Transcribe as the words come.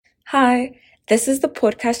Hi, this is the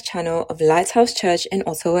podcast channel of Lighthouse Church in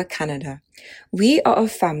Ottawa, Canada. We are a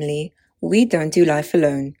family. We don't do life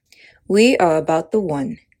alone. We are about the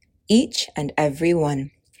one, each and every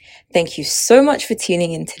one. Thank you so much for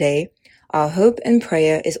tuning in today. Our hope and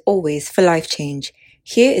prayer is always for life change.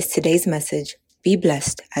 Here is today's message. Be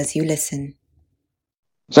blessed as you listen.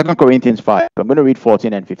 2 Corinthians 5. I'm going to read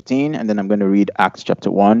 14 and 15, and then I'm going to read Acts chapter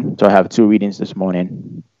 1. So I have two readings this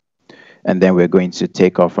morning, and then we're going to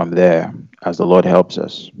take off from there as the Lord helps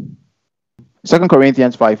us. 2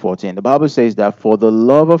 Corinthians 5:14. The Bible says that for the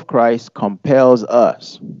love of Christ compels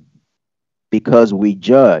us, because we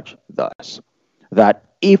judge thus, that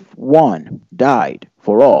if one died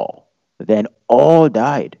for all, then all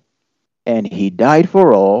died. And he died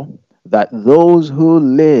for all, that those who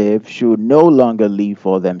live should no longer live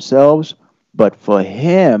for themselves, but for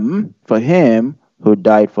him who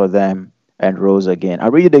died for them and rose again. I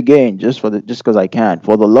read it again just because I can.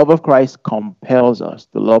 For the love of Christ compels us.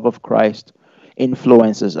 The love of Christ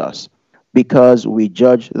influences us, because we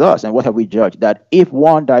judge thus. And what have we judged? That if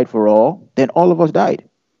one died for all, then all of us died.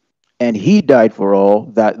 And he died for all,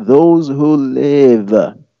 that those who live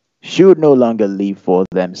should no longer live for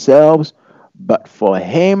themselves, but for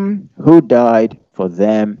him who died for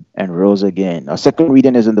them and rose again. Our second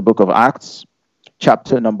reading is in the book of Acts,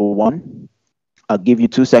 chapter number 1. I'll give you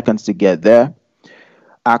 2 seconds to get there.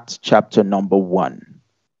 Acts chapter number 1,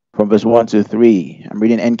 from verse 1 to 3. I'm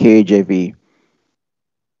reading NKJV.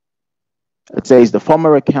 It says, "The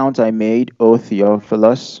former account I made, O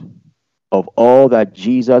Theophilus, of all that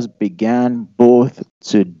Jesus began both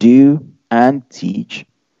to do and teach,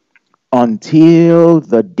 until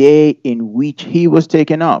the day in which he was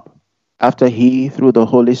taken up, after he, through the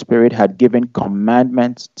Holy Spirit, had given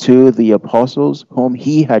commandments to the apostles whom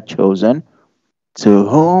he had chosen, to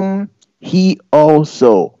whom he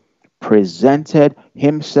also presented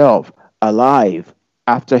himself alive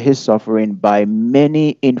after his suffering by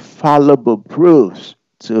many infallible proofs,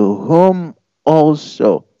 to whom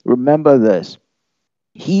also," remember this,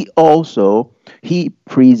 he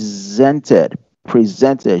presented,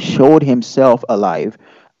 showed himself alive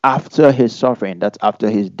after his suffering, that's after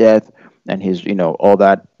his death and his, all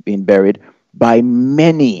that being buried, by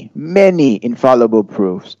many, many infallible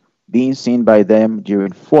proofs, being seen by them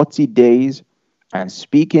during 40 days, and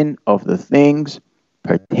speaking of the things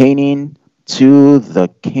pertaining to the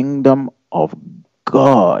kingdom of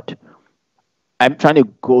God. I'm trying to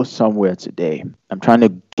go somewhere today. I'm trying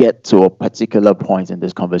to get to a particular point in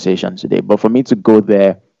this conversation today. But for me to go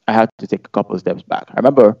there, I have to take a couple of steps back. I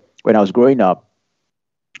remember when I was growing up,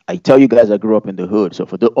 I tell you guys I grew up in the hood. So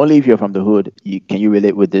only if you're from the hood, can you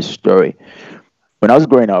relate with this story? When I was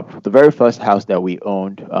growing up, the very first house that we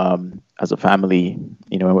owned as a family,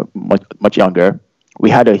 much younger,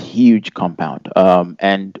 we had a huge compound, level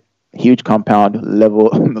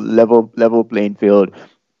level playing field.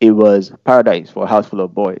 It was paradise for a house full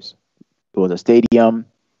of boys. It was a stadium.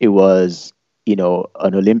 It was,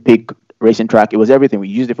 an Olympic racing track. It was everything. We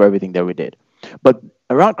used it for everything that we did. But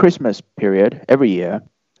around Christmas period, every year,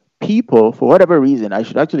 people, for whatever reason, I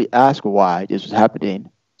should actually ask why this was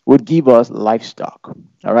happening, would give us livestock.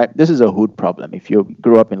 All right. This is a hood problem. If you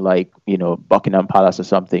grew up in Buckingham Palace or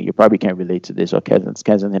something, you probably can't relate to this, or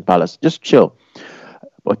Kensington Palace. Just chill.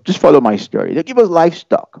 But just follow my story. They give us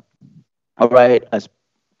livestock. All right. As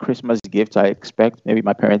Christmas gifts, I expect, maybe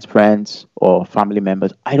my parents' friends or family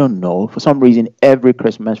members. I don't know. For some reason, every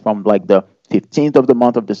Christmas from the 15th of the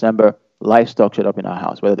month of December, livestock showed up in our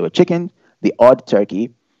house, whether they were chicken, the odd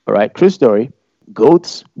turkey, all right, true story,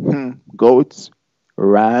 goats,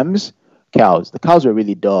 rams, cows. The cows were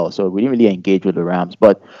really dull, so we didn't really engage with the rams.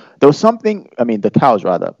 But there was something, the cows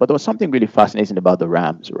rather, but there was something really fascinating about the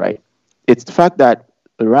rams, right? It's the fact that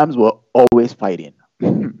the rams were always fighting.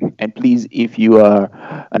 And please, if you are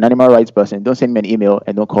an animal rights person, don't send me an email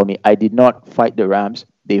and don't call me. I did not fight the rams.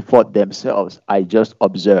 They fought themselves. I just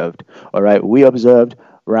observed. All right. We observed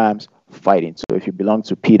rams fighting. So if you belong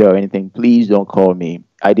to PETA or anything, please don't call me.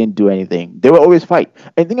 I didn't do anything. They will always fight.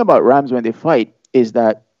 And the thing about rams when they fight is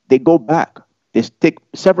that they go back. They take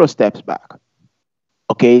several steps back.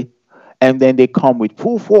 Okay. And then they come with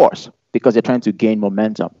full force because they're trying to gain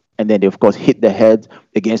momentum. And then they, of course, hit their heads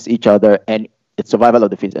against each other, and it's survival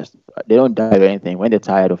of the fittest. They don't die or anything. When they're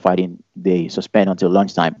tired of fighting, they suspend until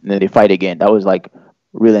lunchtime, and then they fight again. That was like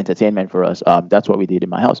real entertainment for us. That's what we did in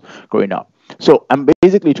my house growing up. So I'm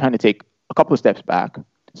basically trying to take a couple of steps back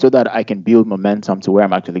so that I can build momentum to where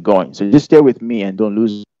I'm actually going. So just stay with me and don't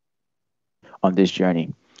lose on this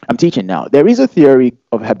journey. I'm teaching now. There is a theory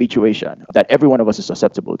of habituation that every one of us is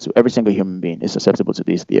susceptible to. Every single human being is susceptible to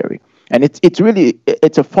this theory. And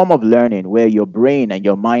it's a form of learning where your brain and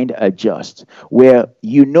your mind adjust, where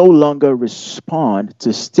you no longer respond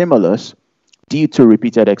to stimulus due to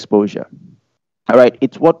repeated exposure. All right.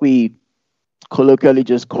 It's what we colloquially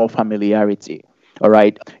just call familiarity. All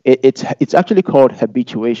right. It's actually called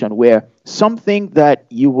habituation, where something that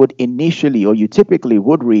you would initially or you typically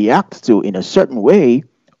would react to in a certain way,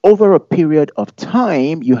 over a period of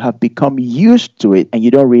time, you have become used to it and you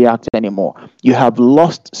don't react anymore. You have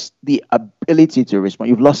lost the ability to respond.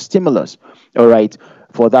 You've lost stimulus, all right,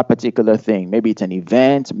 for that particular thing. Maybe it's an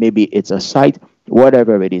event, maybe it's a sight,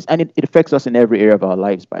 whatever it is. And it affects us in every area of our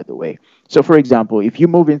lives, by the way. So, for example, if you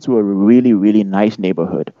move into a really, really nice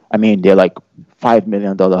neighborhood, I mean, they're like $5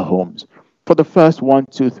 million homes. For the first 1,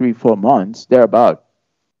 2, 3, 4 months, thereabout,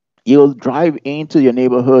 you'll drive into your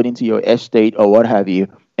neighborhood, into your estate or what have you,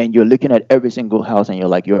 and you're looking at every single house and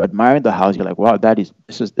you're admiring the house. You're like, wow, this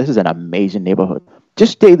is an amazing neighborhood.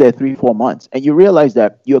 Just stay there 3, 4 months and you realize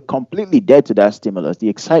that you're completely dead to that stimulus. The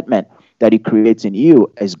excitement that it creates in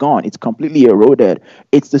you is gone. It's completely eroded.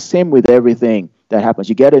 It's the same with everything that happens.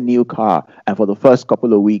 You get a new car, and for the first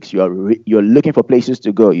couple of weeks, you're looking for places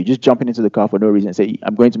to go. You're just jumping into the car for no reason and say,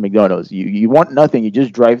 I'm going to McDonald's. You want nothing. You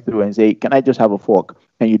just drive through and say, can I just have a fork?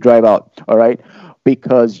 And you drive out, all right?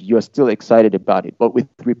 Because you're still excited about it. But with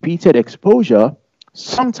repeated exposure,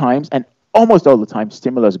 sometimes and almost all the time,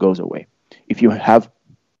 stimulus goes away. If you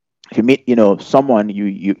meet, someone,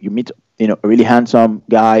 you meet, a really handsome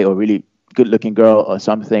guy or really good-looking girl or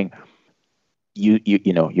something, you're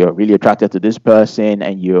really attracted to this person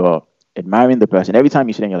and you're admiring the person. Every time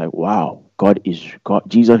you see them, you're like, wow, God,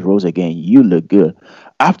 Jesus rose again. You look good.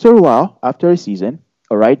 After a while, after a season,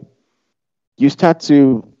 all right, you start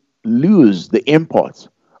to lose the import,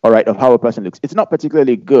 all right, of how a person looks. It's not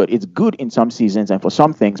particularly good. It's good in some seasons and for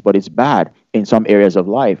some things, but it's bad in some areas of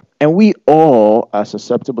life. And we all are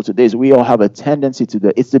susceptible to this. We all have a tendency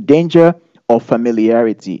to it's the danger of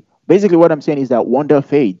familiarity. Basically, what I'm saying is that wonder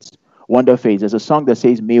fades. Wonder fades. There's a song that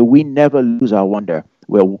says, may we never lose our wonder,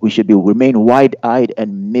 where we should remain wide-eyed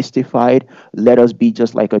and mystified. Let us be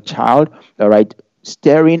just like a child, all right,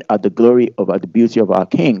 staring at the glory at the beauty of our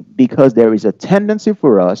King, because there is a tendency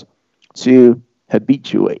for us to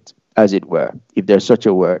habituate, as it were, if there's such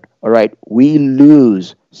a word, all right? We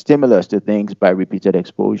lose stimulus to things by repeated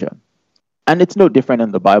exposure. And it's no different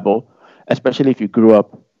in the Bible, especially if you grew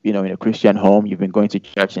up in a Christian home. You've been going to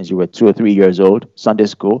church since you were 2 or 3 years old, Sunday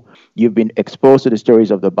school. You've been exposed to the stories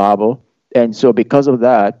of the Bible. And so because of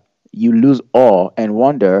that, you lose awe and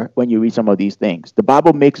wonder when you read some of these things. The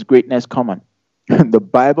Bible makes greatness common. The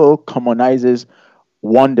Bible commonizes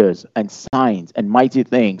wonders and signs and mighty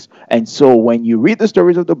things. And so when you read the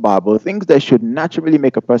stories of the Bible, things that should naturally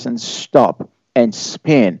make a person stop and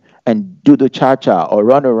spin and do the cha-cha or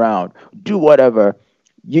run around, do whatever,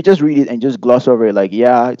 you just read it and just gloss over it like,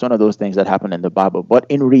 yeah, it's one of those things that happen in the Bible. But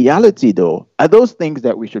in reality, though, are those things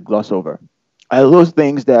that we should gloss over? Are those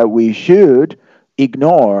things that we should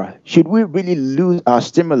ignore? Should we really lose our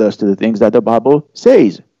stimulus to the things that the Bible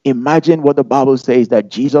says? Imagine what the Bible says, that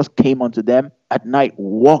Jesus came unto them at night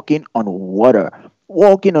walking on water.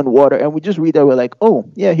 And we just read that, we're like, oh,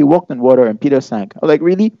 yeah, he walked on water and Peter sank. I'm like,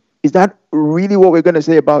 really? Is that really what we're going to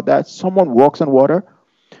say about that? Someone walks on water?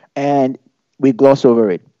 And we gloss over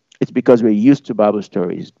it. It's because we're used to Bible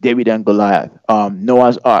stories. David and Goliath,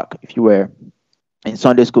 Noah's Ark. If you were in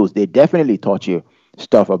Sunday schools, they definitely taught you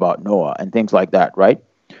stuff about Noah and things like that, right?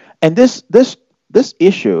 And this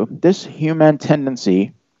issue, this human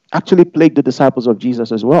tendency, actually plagued the disciples of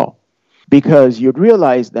Jesus as well. Because you'd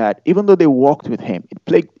realize that even though they walked with him, it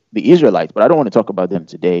plagued the Israelites. But I don't want to talk about them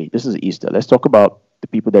today. This is Easter. Let's talk about the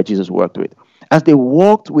people that Jesus worked with. As they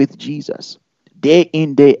walked with Jesus, day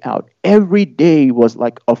in, day out, every day was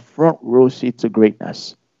like a front row seat to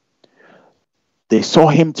greatness. They saw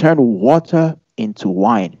him turn water into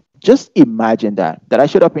wine. Just imagine that I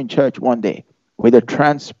showed up in church one day with a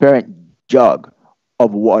transparent jug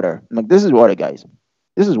of water. I'm like, this is water, guys.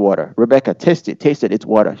 This is water. Rebecca, taste it. It's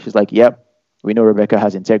water. She's like, yep, we know Rebecca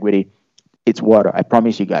has integrity. It's water. I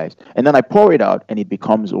promise you guys. And then I pour it out and it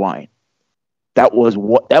becomes wine. That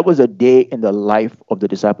was a day in the life of the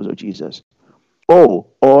disciples of Jesus. Oh,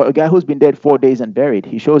 or a guy who's been dead 4 days and buried.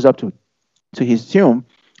 He shows up to his tomb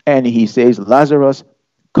and he says, Lazarus,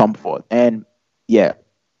 come forth. And yeah,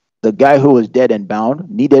 the guy who was dead and bound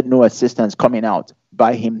needed no assistance coming out.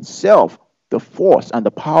 By himself, the force and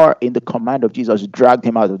the power in the command of Jesus dragged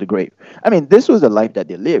him out of the grave. I mean, this was the life that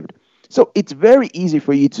they lived. So it's very easy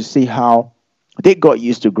for you to see how they got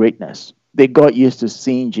used to greatness. They got used to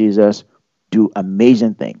seeing Jesus do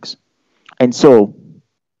amazing things. And so,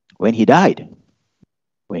 when he died,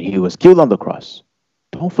 when he was killed on the cross,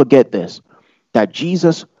 don't forget this, that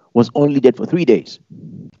Jesus was only dead for 3 days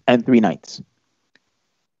and 3 nights.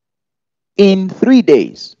 In 3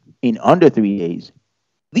 days, in under 3 days,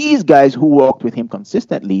 these guys who walked with him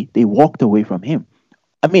consistently, they walked away from him.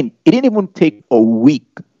 I mean, it didn't even take a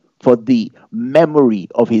week for the memory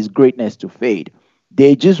of his greatness to fade.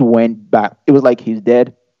 They just went back. It was like, he's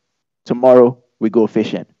dead. Tomorrow we go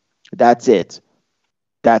fishing. That's it.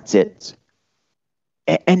 That's it.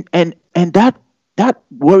 And that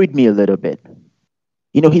worried me a little bit.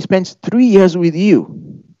 You know, he spends 3 years with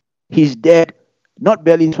you. He's dead, not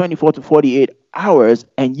barely 24 to 48 hours,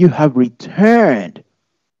 and you have returned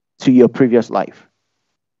to your previous life.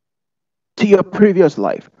 To your previous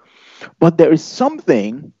life. But there is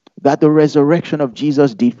something that the resurrection of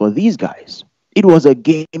Jesus did for these guys. It was a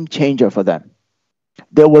game changer for them.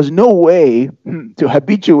 There was no way to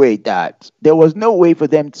habituate that. There was no way for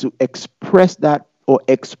them to express that or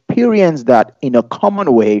experience that in a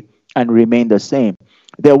common way and remain the same.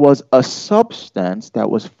 There was a substance that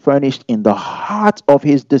was furnished in the heart of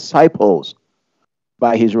his disciples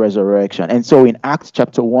by his resurrection. And so in Acts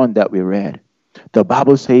chapter 1 that we read, the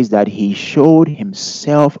Bible says that he showed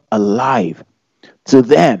himself alive to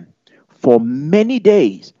them for many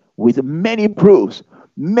days with many proofs.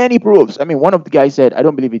 Many proofs. I mean, one of the guys said, I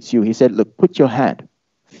don't believe it's you. He said, look, put your hand.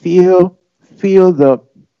 Feel the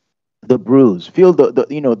bruise. Feel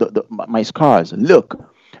my scars. Look.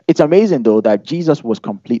 It's amazing, though, that Jesus was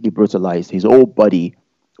completely brutalized. His whole body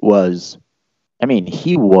was,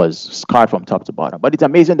 he was scarred from top to bottom. But it's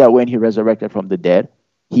amazing that when he resurrected from the dead,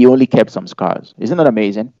 he only kept some scars. Isn't that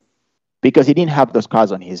amazing? Because he didn't have the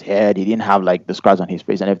scars on his head. He didn't have the scars on his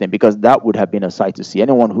face and everything, because that would have been a sight to see.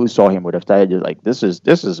 Anyone who saw him would have started like, this is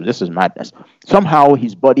madness. Somehow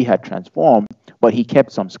his body had transformed, but he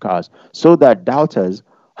kept some scars so that doubters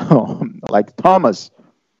like Thomas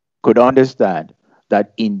could understand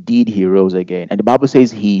that indeed he rose again. And the Bible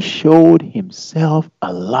says he showed himself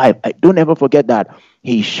alive. Don't ever forget that.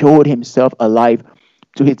 He showed himself alive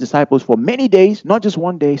to his disciples for many days, not just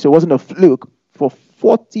one day. So it wasn't a fluke. For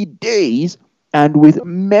 40 days, and with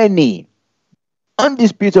many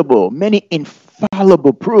undisputable, many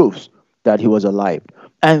infallible proofs that he was alive.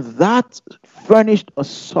 And that furnished a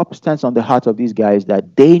substance on the hearts of these guys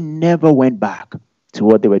that they never went back to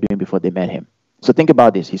what they were doing before they met him. So think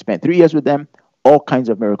about this. He spent 3 years with them, all kinds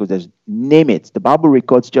of miracles. There's name it. The Bible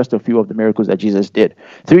records just a few of the miracles that Jesus did.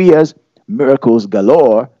 3 years, miracles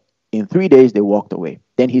galore. In 3 days, they walked away.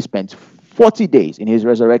 Then he spent 40 days in his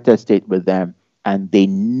resurrected state with them, and they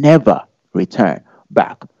never returned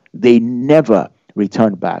back. They never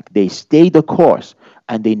returned back. They stayed the course,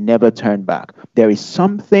 and they never turned back. There is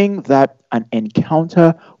something that an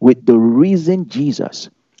encounter with the risen Jesus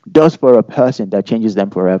does for a person that changes them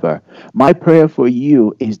forever. My prayer for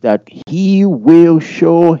you is that he will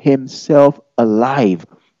show himself alive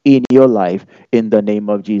in your life in the name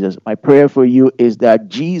of Jesus. My prayer for you is that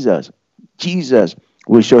Jesus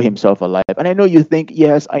will show himself alive. And I know you think,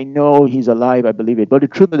 yes, I know he's alive, I believe it. But the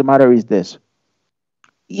truth of the matter is this.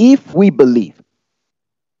 If we believe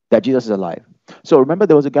that Jesus is alive. So remember,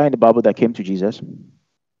 there was a guy in the Bible that came to Jesus.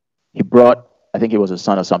 He brought, I think it was a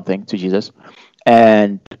son or something, to Jesus.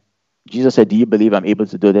 And Jesus said, do you believe I'm able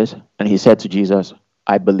to do this? And he said to Jesus,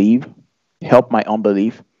 I believe. Help my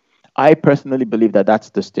unbelief. I personally believe that that's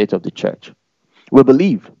the state of the church. We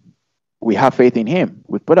believe. We have faith in him.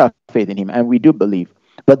 We put our faith in him, and we do believe.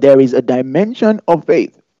 But there is a dimension of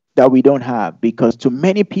faith that we don't have, because to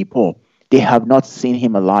many people, they have not seen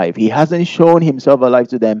him alive. He hasn't shown himself alive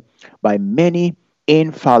to them by many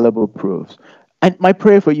infallible proofs. And my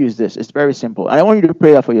prayer for you is this. It's very simple. And I want you to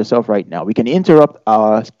pray that for yourself right now. We can interrupt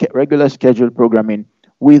our regular scheduled programming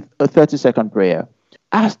with a 30-second prayer.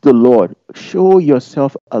 Ask the Lord, show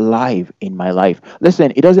yourself alive in my life.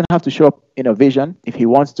 Listen, it doesn't have to show up in a vision. If he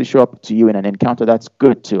wants to show up to you in an encounter, that's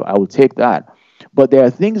good too. I will take that. But there are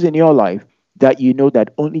things in your life that you know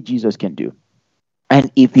that only Jesus can do.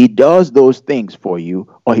 And if he does those things for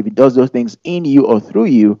you, or if he does those things in you or through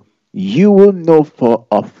you, you will know for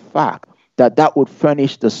a fact that that would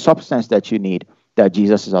furnish the substance that you need, that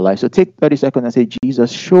Jesus is alive. So take 30 seconds and say,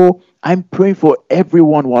 Jesus, I'm praying for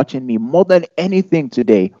everyone watching me more than anything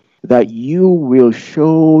today, that you will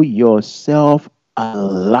show yourself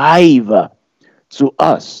alive to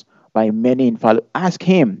us by many infallible. Ask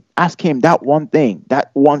him that one thing,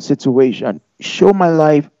 that one situation. Show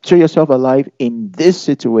yourself alive in this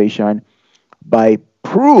situation by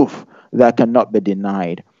proof that cannot be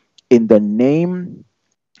denied. In the name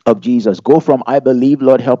of Jesus. Go from I believe,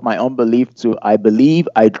 Lord, help my unbelief, to I believe,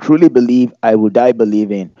 I truly believe, I will die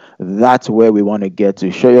believing. That's where we want to get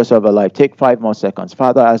to. Show yourself alive. Take 5 more seconds.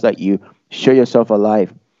 Father, I ask that you show yourself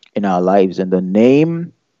alive in our lives in the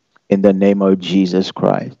name of Jesus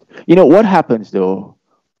Christ. You know what happens though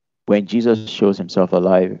when Jesus shows himself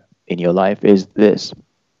alive in your life is this.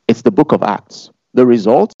 It's the book of Acts. The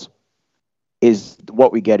result is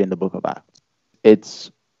what we get in the book of Acts.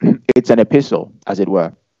 It's it's an epistle, as it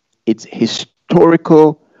were. It's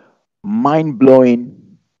historical,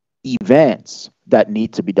 mind-blowing events that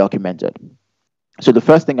need to be documented. So the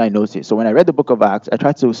first thing I noticed, so when I read the book of Acts, I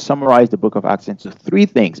tried to summarize the book of Acts into 3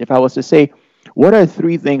 things. If I was to say, what are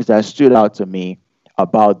 3 things that stood out to me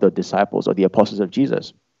about the disciples or the apostles of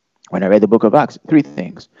Jesus? When I read the book of Acts, 3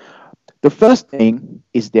 things. The first thing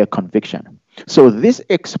is their conviction. So this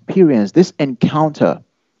experience, this encounter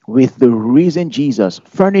with the risen Jesus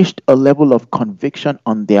furnished a level of conviction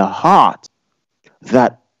on their heart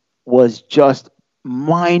that was just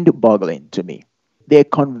mind-boggling to me. Their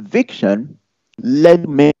conviction led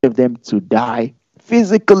many of them to die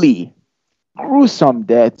physically, gruesome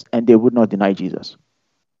deaths, and they would not deny Jesus.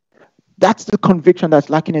 That's the conviction that's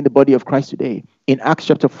lacking in the body of Christ today. In Acts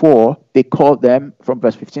chapter 4, they called them, from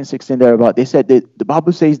verse 15, 16, thereabout, they said, the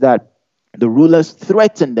Bible says that the rulers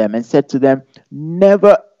threatened them and said to them,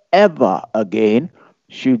 never, ever again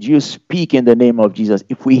should you speak in the name of Jesus.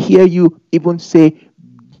 If we hear you even say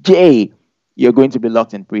J, you're going to be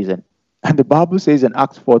locked in prison. And the Bible says in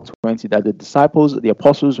Acts 4:20 that the disciples, the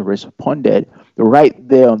apostles responded right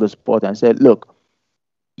there on the spot and said, look,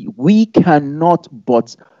 we cannot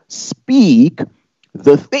but speak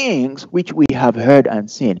the things which we have heard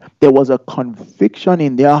and seen. There was a conviction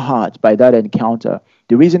in their hearts by that encounter.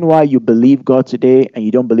 The reason why you believe God today and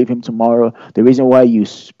you don't believe him tomorrow, the reason why you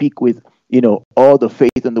speak with, all the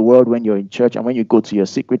faith in the world when you're in church, and when you go to your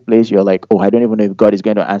secret place, you're like, oh, I don't even know if God is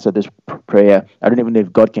going to answer this prayer. I don't even know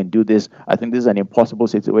if God can do this. I think this is an impossible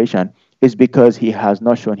situation. It's because he has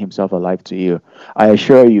not shown himself alive to you. I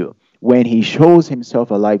assure you, when he shows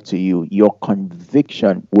himself alive to you, your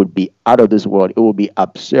conviction would be out of this world. It will be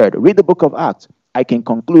absurd. Read the book of Acts. I can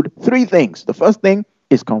conclude 3 things. The first thing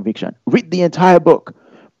is conviction. Read the entire book.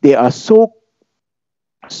 They are so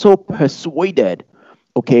persuaded,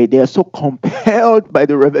 okay? They are so compelled by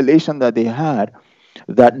the revelation that they had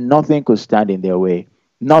that nothing could stand in their way.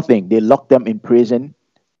 Nothing. They locked them in prison.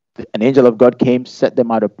 An angel of God came, set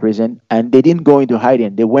them out of prison, and they didn't go into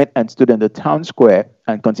hiding. They went and stood in the town square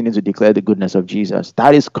and continued to declare the goodness of Jesus.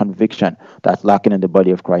 That is conviction that's lacking in the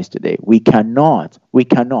body of Christ today. We cannot.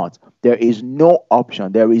 There is no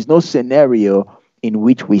option. There is no scenario in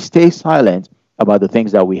which we stay silent about the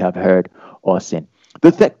things that we have heard or seen.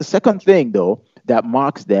 The second thing, though, that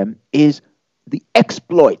marks them is the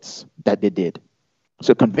exploits that they did.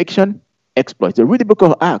 So conviction, exploits. The read the book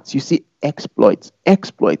of Acts, you see exploits.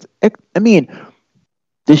 The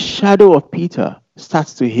shadow of Peter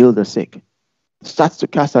starts to heal the sick, starts to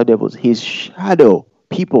cast out devils. His shadow.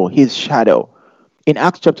 In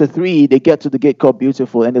Acts chapter 3, they get to the gate called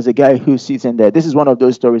Beautiful, and there's a guy who sits in there. This is one of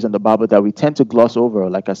those stories in the Bible that we tend to gloss over,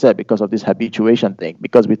 like I said, because of this habituation thing,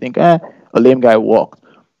 because we think, a lame guy walked.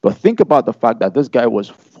 But think about the fact that this guy was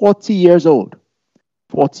 40 years old.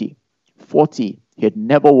 40. He had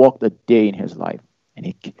never walked a day in his life. And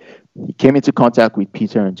he came into contact with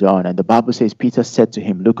Peter and John. And the Bible says Peter said to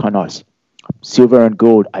him, look on us. Silver and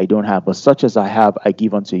gold I don't have, but such as I have, I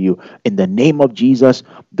give unto you. In the name of Jesus,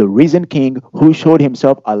 the risen King, who showed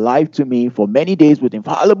himself alive to me for many days with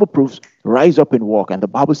infallible proofs, rise up and walk. And the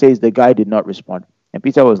Bible says the guy did not respond. And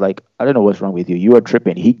Peter was like, I don't know what's wrong with you. You are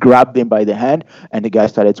tripping. He grabbed him by the hand, and the guy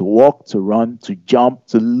started to walk, to run, to jump,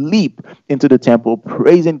 to leap into the temple,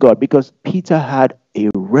 praising God, because Peter had a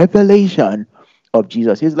revelation of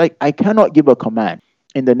Jesus. He's like, I cannot give a command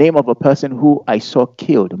in the name of a person who I saw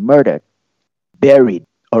killed, murdered, buried,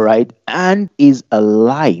 all right, and is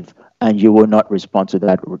alive, and you will not respond to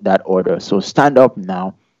that order. So stand up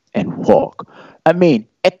now and walk.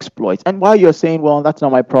 Exploits. And while you're saying, well, that's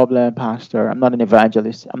not my problem, Pastor, I'm not an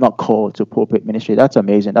evangelist, I'm not called to pulpit ministry, that's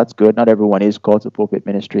amazing, that's good. Not everyone is called to pulpit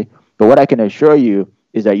ministry. But what I can assure you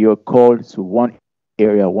is that you're called to one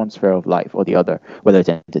area, one sphere of life or the other, whether it's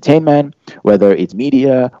entertainment, whether it's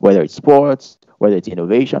media, whether it's sports, whether it's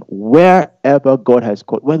innovation, wherever God has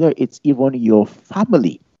called, whether it's even your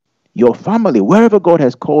family, wherever God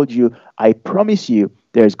has called you, I promise you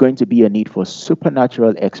there's going to be a need for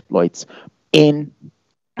supernatural exploits in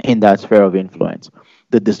that sphere of influence.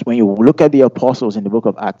 When you look at the apostles in the book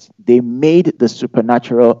of Acts, they made the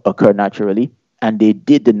supernatural occur naturally, and they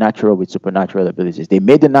did the natural with supernatural abilities. They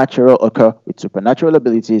made the natural occur with supernatural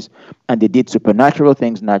abilities, and they did supernatural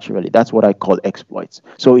things naturally. That's what I call exploits.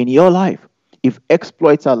 So in your life, if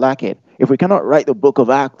exploits are lacking, if we cannot write the book of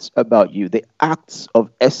Acts about you, the acts of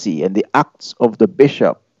Essie and the acts of the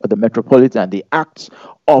bishop or the metropolitan, the acts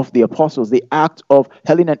of the apostles, the act of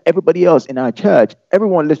Helen and everybody else in our church,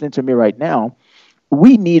 everyone listening to me right now,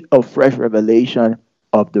 we need a fresh revelation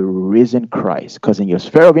of the risen Christ. Because in your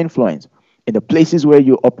sphere of influence, in the places where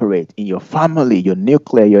you operate, in your family, your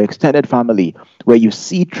nuclear, your extended family, where you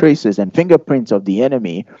see traces and fingerprints of the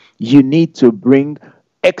enemy, you need to bring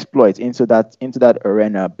exploits into that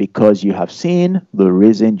arena, because you have seen the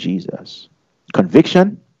risen Jesus.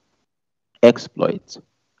 Conviction, exploits.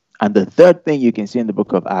 And the third thing you can see in the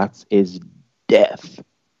book of Acts is death.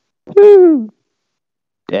 Woo!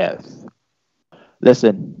 Death.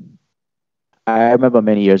 Listen, I remember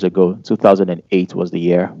many years ago, 2008 was the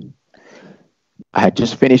year. I had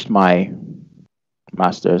just finished my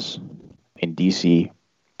master's in DC,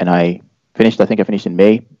 and I think I finished in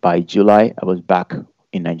May. By July, I was back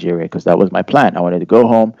in Nigeria, because that was my plan. I wanted to go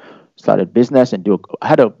home, start a business, and I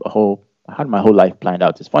had my whole life planned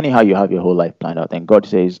out. It's funny how you have your whole life planned out, and God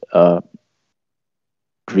says,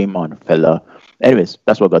 dream on, fella. Anyways,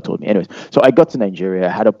 that's what God told me. Anyways, so I got to Nigeria,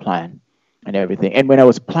 I had a plan and everything. And when I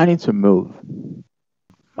was planning to move,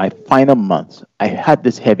 my final months, I had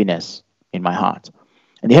this heaviness in my heart.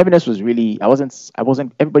 And the heaviness was really, I wasn't,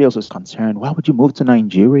 everybody else was concerned. Why would you move to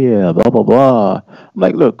Nigeria? Blah, blah, blah. I'm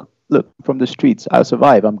like, look, from the streets, I'll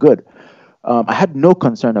survive. I'm good. I had no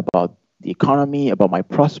concern about the economy, about my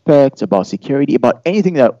prospects, about security, about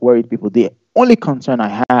anything that worried people. The only concern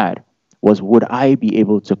I had was, would I be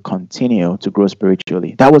able to continue to grow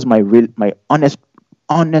spiritually? That was my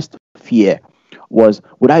honest fear, was,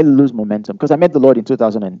 would I lose momentum? Because I met the Lord in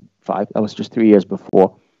 2005. That was just 3 years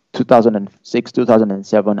before. 2006,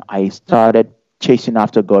 2007, I started chasing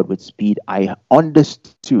after God with speed. I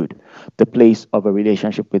understood the place of a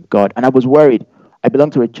relationship with God, and I was worried. I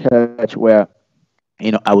belonged to a church where,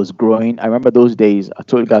 I was growing. I remember those days. I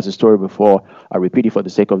told you guys the story before. I repeat it for the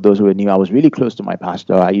sake of those who are new. I was really close to my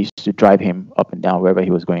pastor. I used to drive him up and down wherever he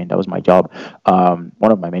was going. That was my job,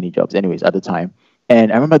 one of my many jobs, anyways, at the time.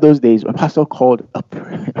 And I remember those days, my pastor called a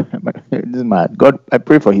prayer. This is mad. God, I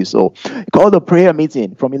pray for his soul. He called a prayer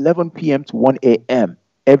meeting from 11 p.m. to 1 a.m.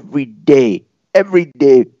 every day,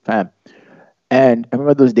 fam. And I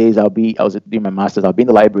remember those days. I was doing my master's. I'll be in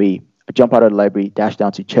the library. I jump out of the library, dash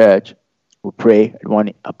down to church. We'll pray.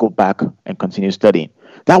 I'll go back and continue studying.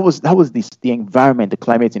 That was the environment, the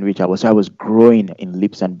climate in which I was. So I was growing in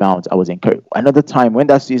leaps and bounds. I was encouraged. Another time, when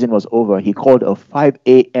that season was over, he called a 5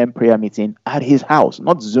 a.m. prayer meeting at his house,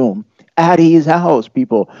 not Zoom, at his house,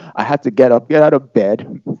 people. I had to get out of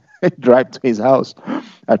bed, drive to his house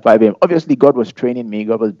at 5 a.m. Obviously, God was training me.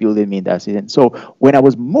 God was building me in that season. So when I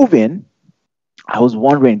was moving, I was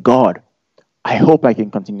wondering, God, I hope I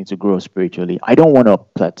can continue to grow spiritually. I don't want to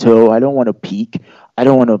plateau. I don't want to peak. I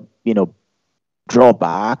don't want to, draw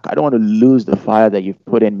back. I don't want to lose the fire that you've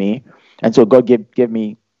put in me. And so God gave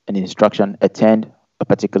me an instruction: attend a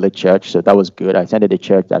particular church. So that was good. I attended a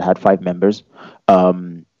church that had 5 members.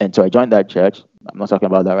 And so I joined that church. I'm not talking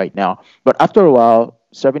about that right now. But after a while,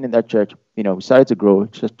 serving in that church, we started to grow.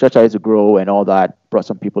 Church started to grow and all that. Brought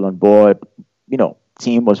some people on board.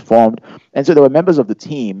 Team was formed. And so there were members of the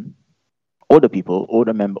team, older people,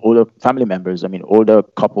 older family members, older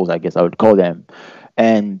couples, I guess I would call them.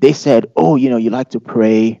 And they said, oh, you like to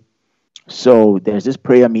pray. So there's this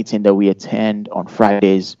prayer meeting that we attend on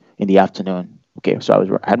Fridays in the afternoon. Okay,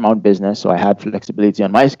 so I had my own business, so I had flexibility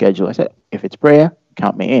on my schedule. I said, if it's prayer,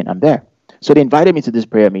 count me in. I'm there. So they invited me to this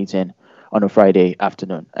prayer meeting on a Friday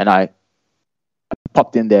afternoon. And I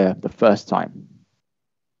popped in there the first time.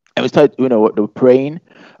 And we started, they were praying.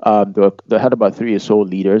 They had about 3 or so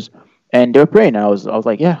leaders. And they were praying. I was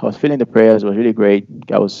like, yeah, I was feeling the prayers. It was really great.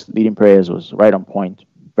 I was leading prayers. It was right on point,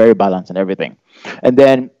 very balanced and everything. And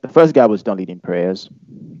then the first guy was done leading prayers.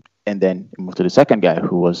 And then we moved to the second guy,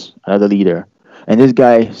 who was another leader. And this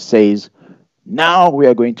guy says, now we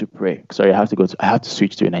are going to pray. Sorry, I have to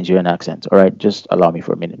switch to a Nigerian accent. All right, just allow me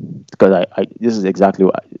for a minute. Because this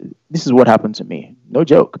is what happened to me. No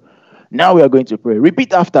joke. Now we are going to pray.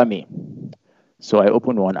 Repeat after me. So I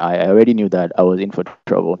opened one eye. I already knew that I was in for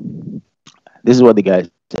trouble. This is what the guy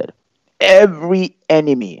said. Every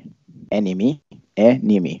enemy,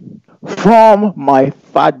 from my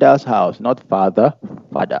father's house, not father.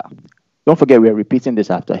 Don't forget, we are repeating this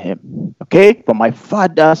after him. Okay? From my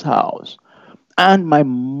father's house and my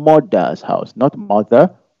mother's house, not mother.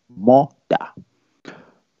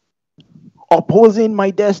 Opposing my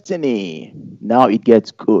destiny. Now it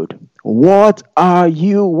gets good. What are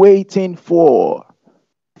you waiting for?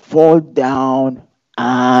 Fall down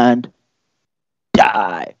and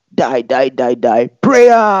die. Die, die, die, die.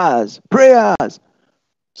 Prayers, prayers.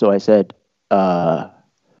 So I said, I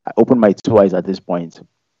opened my two eyes at this point,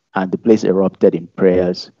 and the place erupted in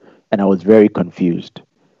prayers, and I was very confused.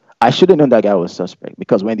 I should have known that guy was suspect,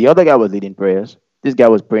 because when the other guy was leading prayers, this guy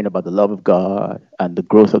was praying about the love of God and the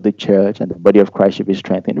growth of the church and the body of Christ should be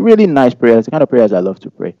strengthened. Really nice prayers, the kind of prayers I love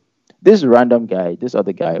to pray. This random guy, this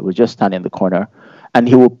other guy, was just standing in the corner, and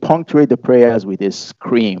he would punctuate the prayers with a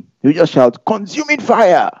scream. He would just shout, "Consuming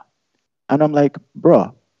fire!" And I'm like,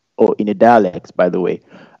 bro, oh, in a dialect, by the way.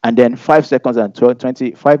 And then 5 minutes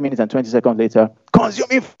and 20 seconds later,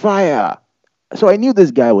 "Consuming fire!" So I knew this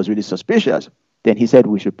guy was really suspicious. Then he said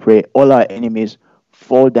we should pray, "All our enemies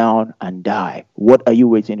fall down and die. What are you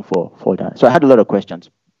waiting for? Fall down." So I had a lot of questions.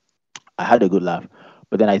 I had a good laugh.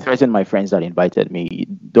 But then I threatened my friends that invited me,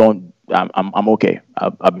 I'm okay.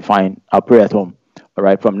 I'll be fine. I'll pray at home. All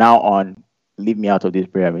right. From now on, leave me out of these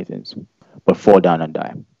prayer meetings. But fall down and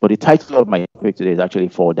die. But the title of my topic today is actually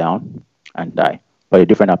 "Fall Down and Die," but a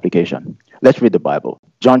different application. Let's read the Bible.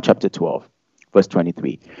 John chapter 12, verse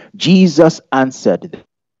 23. Jesus answered,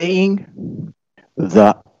 saying,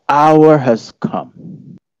 "The hour has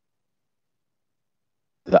come.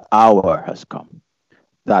 The hour has come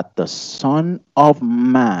that the Son of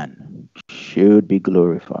Man should be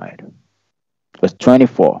glorified." Verse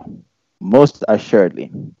 24. Most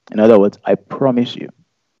assuredly, in other words, I promise you,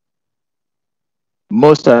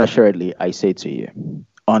 most assuredly, I say to you,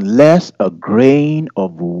 unless a grain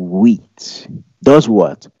of wheat does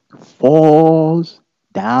what? Falls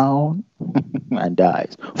down and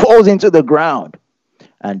dies. Falls into the ground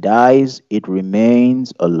and dies, it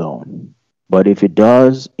remains alone. But if it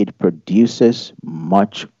does, it produces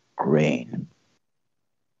much grain.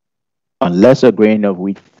 Unless a grain of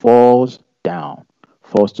wheat falls down,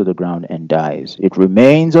 falls to the ground and dies, it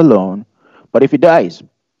remains alone. But if it dies,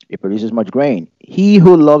 it produces much grain. He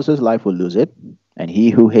who loves his life will lose it, and he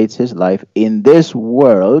who hates his life in this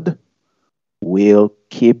world will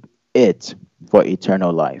keep it for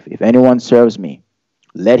eternal life. If anyone serves me,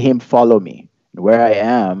 let him follow me. And where I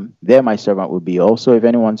am, there my servant will be. Also, if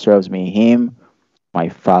anyone serves me, him my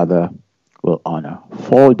Father will honor.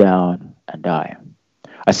 Fall down and die.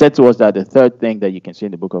 I said to us that the third thing that you can see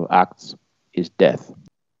in the book of Acts is death.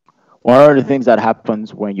 One of the things that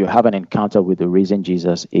happens when you have an encounter with the risen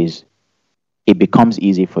Jesus is it becomes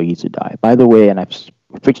easy for you to die. By the way, and I've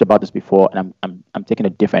preached about this before, and I'm taking a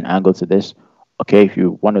different angle to this. Okay, if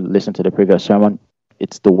you want to listen to the previous sermon,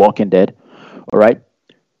 it's The Walking Dead. All right?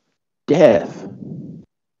 Death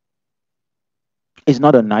is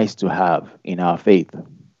not a nice to have in our faith.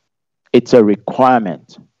 It's a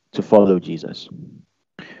requirement to follow Jesus.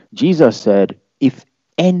 Jesus said, if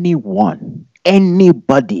anyone,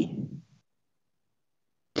 anybody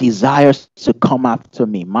desires to come after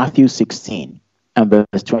me, Matthew 16 and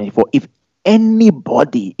verse 24, if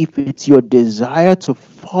anybody, if it's your desire to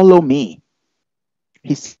follow me,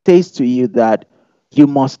 he says to you that you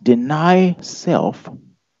must deny self,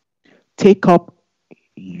 take up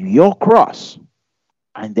your cross,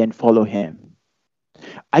 and then follow him.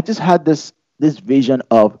 I just had this vision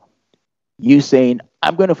of you saying,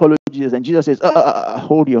 I'm going to follow Jesus. And Jesus says,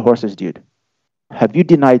 hold your horses, dude. Have you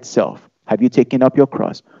denied self? Have you taken up your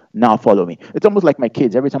cross? Now follow me. It's almost like my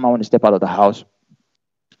kids. Every time I want to step out of the house,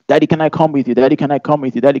 Daddy, can I come with you? Daddy, can I come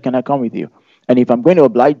with you? Daddy, can I come with you? And if I'm going to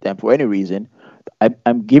oblige them for any reason,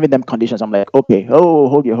 I'm giving them conditions. I'm like, okay,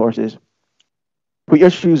 hold your horses. Put your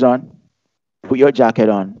shoes on. Put your jacket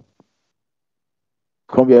on.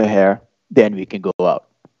 Comb your hair. Then we can go out.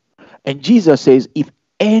 And Jesus says, if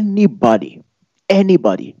anybody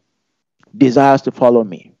desires to follow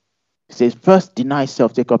me, he says, first deny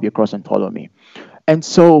self, take up your cross and follow me. And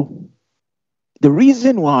so the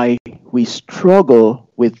reason why we struggle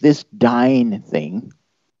with this dying thing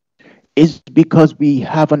is because we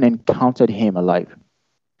haven't encountered him alive.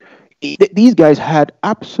 These guys had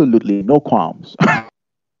absolutely no qualms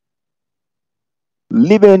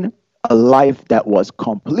living a life that was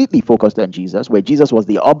completely focused on Jesus, where Jesus was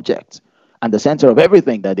the object and the center of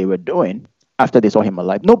everything that they were doing after they saw him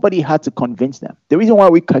alive. Nobody had to convince them. The reason why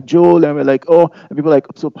we cajole and we're like, and people are like,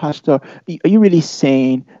 so Pastor, are you really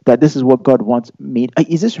saying that this is what God wants me?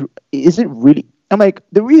 Is it really? I'm like,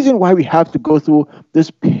 the reason why we have to go through this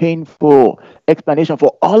painful explanation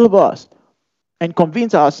for all of us and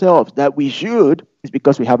convince ourselves that we should is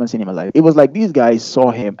because we haven't seen him alive. It was like these guys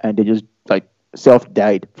saw him and they just like, self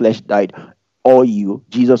died, flesh died, all you,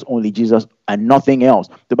 Jesus only, Jesus and nothing else.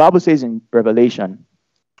 The Bible says in Revelation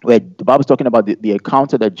where the Bible's talking about the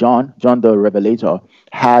encounter that John the Revelator,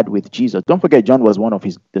 had with Jesus. Don't forget, John was one of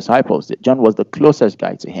his disciples. John was the closest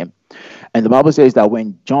guy to him. And the Bible says that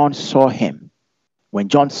when John saw him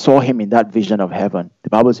in that vision of heaven, the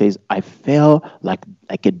Bible says, I fell like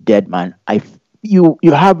a dead man.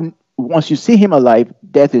 Once you see him alive,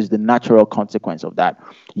 death is the natural consequence of that.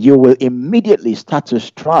 You will immediately start to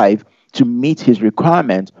strive to meet his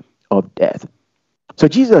requirement of death. So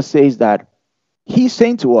Jesus says that he's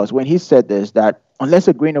saying to us when he said this, that unless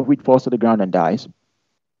a grain of wheat falls to the ground and dies,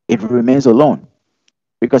 it remains alone.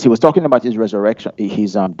 Because he was talking about his resurrection,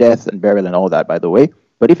 his death and burial and all that, by the way.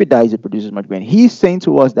 But if it dies, it produces much grain. He's saying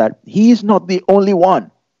to us that he is not the only one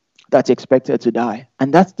that's expected to die.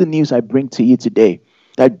 And that's the news I bring to you today.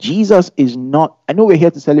 That Jesus is not, I know we're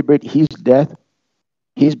here to celebrate his death,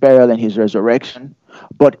 his burial, and his resurrection.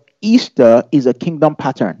 But Easter is a kingdom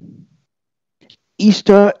pattern.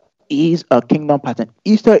 Easter is a kingdom pattern.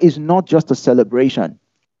 Easter is not just a celebration.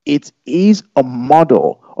 It is a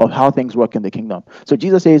model of how things work in the kingdom. So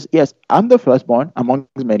Jesus says, yes, I'm the firstborn among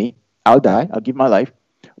many. I'll die. I'll give my life.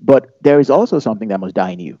 But there is also something that must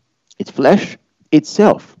die in you. It's flesh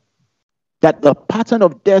itself. That the pattern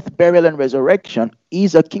of death, burial, and resurrection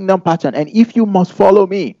is a kingdom pattern. And if you must follow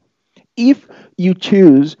me, if you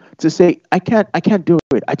choose to say, I can't do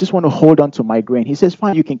it, I just want to hold on to my grain. He says,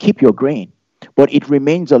 fine, you can keep your grain, but it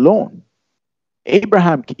remains alone.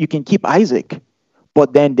 Abraham, you can keep Isaac,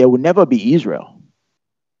 but then there will never be Israel.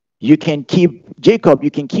 You can keep Jacob,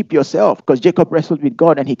 you can keep yourself, because Jacob wrestled with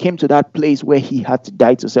God and he came to that place where he had to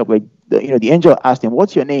die to self. Where the angel asked him,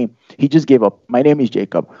 what's your name? He just gave up. My name is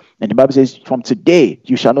Jacob. And the Bible says, from today,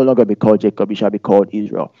 you shall no longer be called Jacob, you shall be called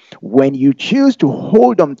Israel. When you choose to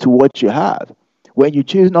hold on to what you have, when you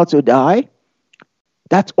choose not to die,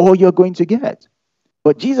 that's all you're going to get.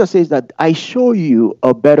 But Jesus says that I show you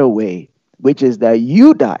a better way, which is that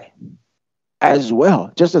you die as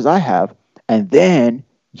well, just as I have, and then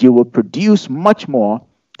you will produce much more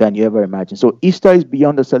than you ever imagined. So Easter is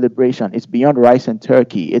beyond the celebration. It's beyond rice and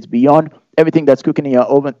turkey. It's beyond everything that's cooking in your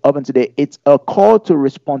oven today. It's a call to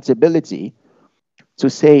responsibility to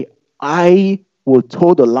say, I will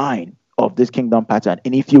toe the line of this kingdom pattern.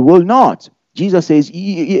 And if you will not, Jesus says,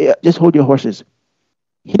 just hold your horses.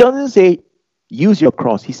 He doesn't say, use your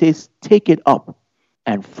cross. He says, take it up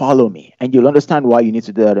and follow me. And you'll understand why you need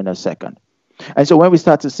to do that in a second. And so when we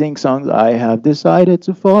start to sing songs, I have decided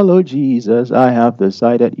to follow Jesus. I have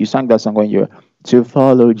decided. You sang that song when you're to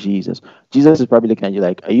follow Jesus. Jesus is probably looking at you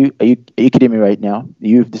like, are you kidding me right now?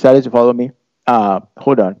 You've decided to follow me?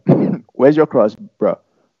 Hold on. Where's your cross, bro?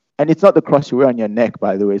 And it's not the cross you wear on your neck,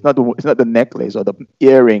 by the way. It's not the necklace or the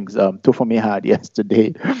earrings Tufumi had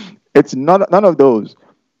yesterday. It's none of those.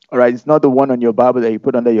 All right, it's not the one on your Bible that you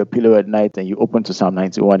put under your pillow at night and you open to Psalm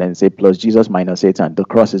 91 and say, plus Jesus minus Satan, the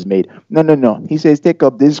cross is made. No. He says, take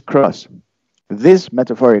up this cross, this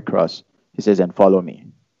metaphoric cross. He says, and follow me.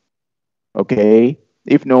 Okay?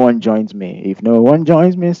 If no one joins me,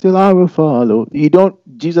 still I will follow.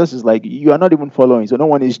 Jesus is like, you are not even following, so no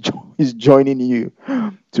one is joining you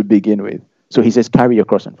to begin with. So he says, carry your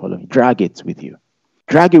cross and follow me. Drag it with you.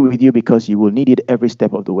 Drag it with you because you will need it every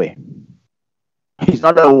step of the way. It's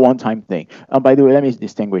not a one-time thing. And by the way, let me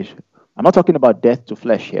distinguish. I'm not talking about death to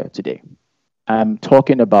flesh here today. I'm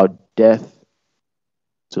talking about death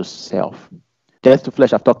to self. Death to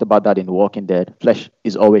flesh, I've talked about that in The Walking Dead. Flesh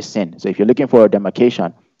is always sin. So if you're looking for a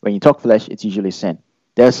demarcation, when you talk flesh, it's usually sin.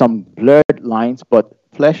 There are some blurred lines, but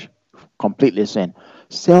flesh, completely sin.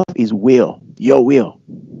 Self is will, your will.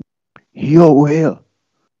 Your will.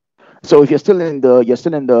 So if you're still in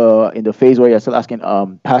the phase where you're still asking,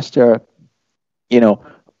 Pastor,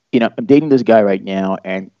 I'm dating this guy right now,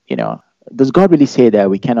 and does God really say that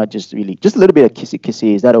we cannot just a little bit of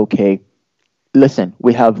kissy? Is that okay? Listen,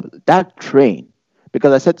 we have that train,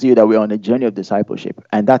 because I said to you that we're on a journey of discipleship,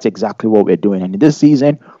 and that's exactly what we're doing. And in this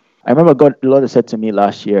season, I remember the Lord said to me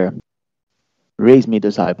last year, raise me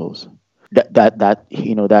disciples. That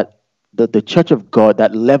the church of God,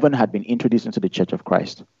 that leaven had been introduced into the church of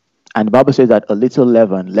Christ. And the Bible says that a little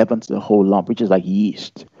leaven leavens the whole lump, which is like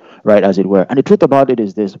yeast, right, as it were. And the truth about it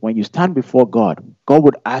is this: when you stand before God, God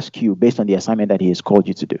would ask you based on the assignment that he has called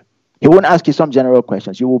you to do. He won't ask you some general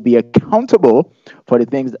questions. You will be accountable for the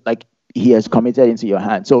things that, like, he has committed into your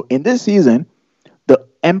hands. So in this season, the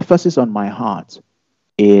emphasis on my heart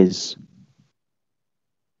is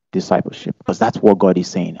discipleship, because that's what God is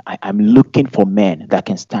saying. I'm looking for men that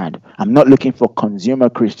can stand. I'm not looking for consumer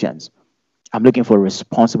Christians. I'm looking for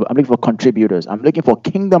contributors. I'm looking for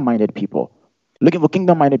kingdom-minded people.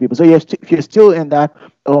 So if you're still in that,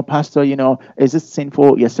 Pastor, is this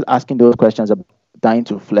sinful? You're still asking those questions about dying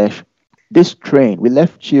to flesh. This train, we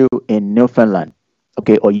left you in Newfoundland,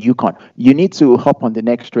 okay, or Yukon. You need to hop on the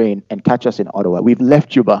next train and catch us in Ottawa. We've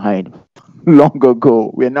left you behind long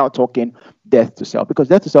ago. We're now talking death to self, because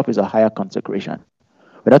death to self is a higher consecration.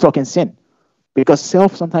 We're not talking sin, because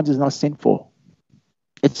self sometimes is not sinful.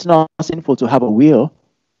 It's not sinful to have a will.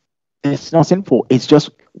 It's not sinful. It's just,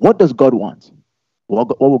 what does God want?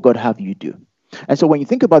 What will God have you do? And so when you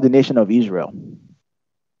think about the nation of Israel,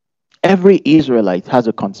 every Israelite has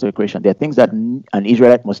a consecration. There are things that an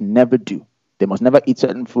Israelite must never do. They must never eat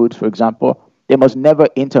certain foods, for example. They must never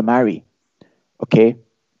intermarry. Okay?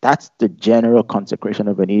 That's the general consecration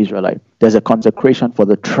of an Israelite. There's a consecration for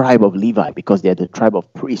the tribe of Levi, because they're the tribe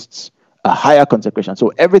of priests, a higher consecration.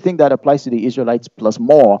 So everything that applies to the Israelites plus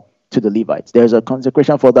more to the Levites. There's a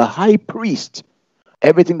consecration for the high priest,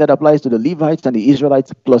 everything that applies to the Levites and the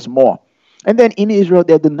Israelites plus more. And then in Israel,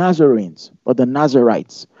 there are the Nazarenes or the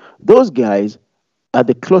Nazarites. Those guys are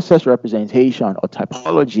the closest representation or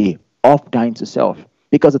typology of dying to self,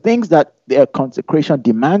 because the things that their consecration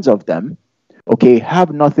demands of them, okay,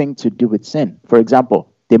 have nothing to do with sin. For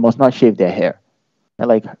example, they must not shave their hair. They're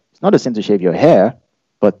like, it's not a sin to shave your hair,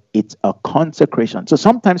 but it's a consecration. So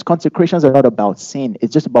sometimes consecrations are not about sin.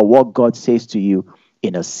 It's just about what God says to you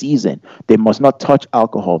in a season. They must not touch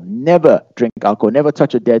alcohol, never drink alcohol, never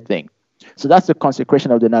touch a dead thing. So that's the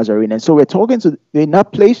consecration of the Nazarene. And so we're in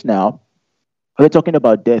that place now, we're talking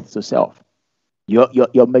about death to self.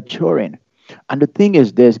 You're maturing. And the thing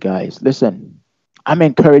is this, guys, listen, I'm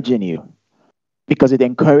encouraging you because it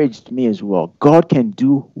encouraged me as well. God can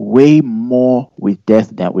do way more with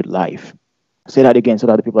death than with life. Say that again so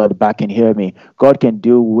that the people at the back can hear me. God can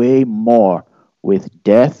do way more with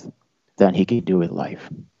death than he can do with life.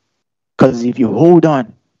 Because if you hold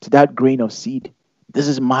on to that grain of seed, this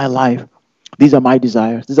is my life, these are my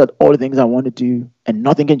desires, these are all the things I want to do, and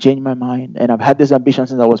nothing can change my mind, and I've had this ambition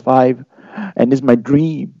since I was 5, and this is my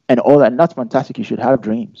dream, and all that, and that's fantastic. You should have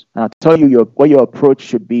dreams. And I'll tell you what your approach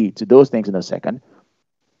should be to those things in a second.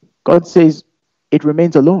 God says it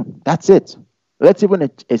remains alone. That's it. Let's even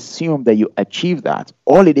assume that you achieve that.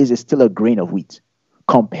 All it is still a grain of wheat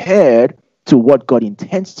compared to what God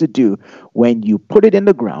intends to do when you put it in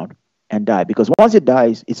the ground and die. Because once it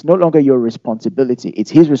dies, it's no longer your responsibility. It's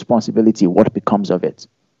his responsibility what becomes of it.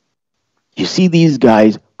 You see, these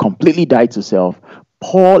guys completely died to self.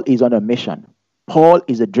 Paul is on a mission. Paul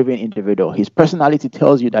is a driven individual. His personality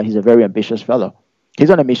tells you that he's a very ambitious fellow. He's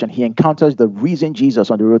on a mission. He encounters the risen Jesus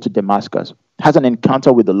on the road to Damascus, has an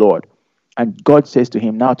encounter with the Lord. And God says to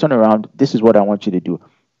him, now turn around. This is what I want you to do.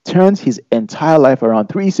 Turns his entire life around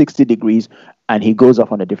 360 degrees, and he goes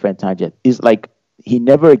off on a different tangent. It's like he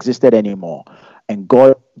never existed anymore. And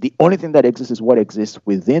God, the only thing that exists is what exists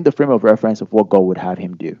within the frame of reference of what God would have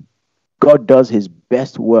him do. God does his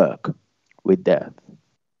best work with death.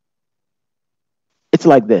 It's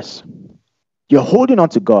like this. You're holding on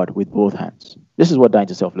to God with both hands. This is what dying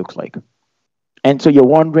to self looks like. And so you're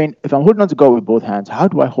wondering, if I'm holding on to God with both hands, how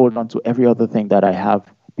do I hold on to every other thing that I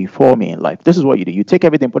have before me in life? This is what you do. You take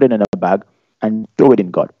everything, put it in a bag, and throw it in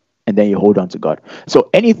God. And then you hold on to God. So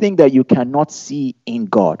anything that you cannot see in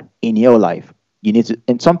God in your life, you need to,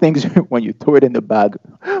 and some things, when you throw it in the bag,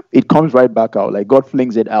 it comes right back out. Like God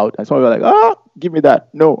flings it out. And some people are like, give me that.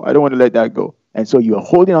 No, I don't want to let that go. And so you're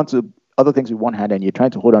holding on to other things with one hand, and you're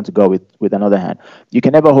trying to hold on to God with another hand. You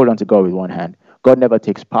can never hold on to God with one hand. God never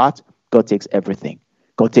takes part. God takes everything.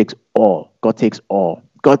 God takes all. God takes all.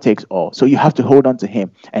 God takes all. So you have to hold on to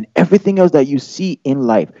him. And everything else that you see in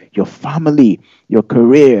life, your family, your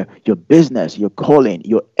career, your business, your calling,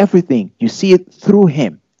 your everything, you see it through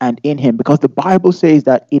him and in him. Because the Bible says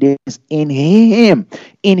that it is in him,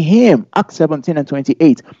 Acts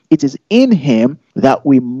 17:28. It is in him that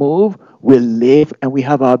we move, we live, and we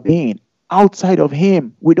have our being. Outside of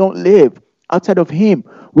him, we don't live. Outside of him,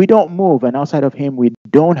 we don't move. And outside of him, we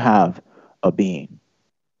don't have a being.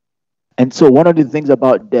 And so one of the things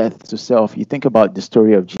about death to self, you think about the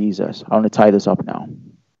story of Jesus. I want to tie this up now.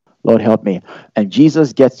 Lord, help me. And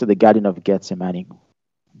Jesus gets to the Garden of Gethsemane.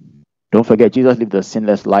 Don't forget, Jesus lived a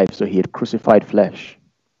sinless life, so he had crucified flesh.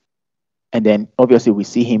 And then, obviously, we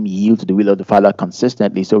see him yield to the will of the Father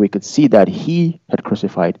consistently, so we could see that he had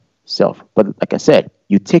crucified self. But like I said,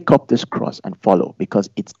 you take up this cross and follow, because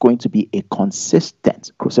it's going to be a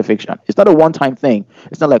consistent crucifixion. It's not a one-time thing.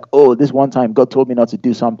 It's not like, oh, this one time God told me not to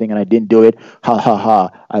do something and I didn't do it. Ha, ha, ha,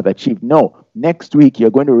 I've achieved. No. Next week,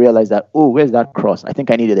 you're going to realize that, oh, where's that cross? I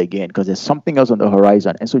think I need it again, because there's something else on the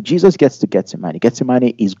horizon. And so Jesus gets to Gethsemane.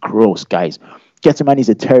 Gethsemane is gross, guys. Gethsemane is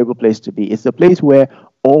a terrible place to be. It's the place where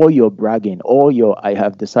all your bragging, all your I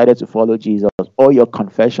have decided to follow Jesus, all your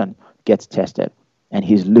confession gets tested. And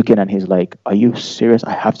he's looking and he's like, are you serious?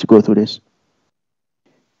 I have to go through this?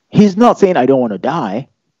 He's not saying I don't want to die.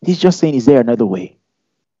 He's just saying, is there another way?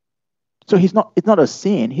 So it's not a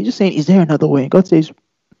sin. He's just saying, is there another way? God says,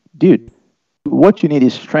 dude, what you need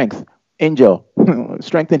is strength. Angel,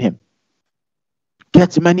 strengthen him.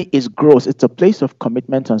 Gethsemane is gross. It's a place of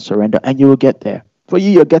commitment and surrender, and you will get there. For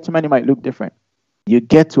you, your Gethsemane might look different. You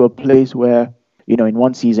get to a place where, in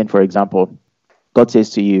one season, for example, God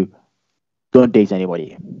says to you, don't date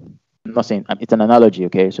anybody. I'm not saying, it's an analogy,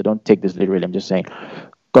 okay? So don't take this literally. I'm just saying,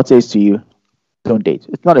 God says to you, don't date.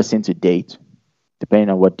 It's not a sin to date, depending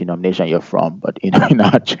on what denomination you're from. But in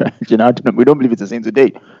our church, we don't believe it's a sin to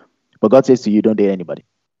date. But God says to you, don't date anybody.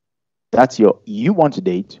 You want to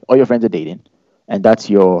date, all your friends are dating, and that's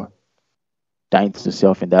your dying to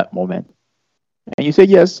self in that moment. And you say,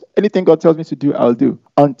 yes, anything God tells me to do, I'll do.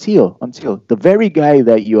 Until the very guy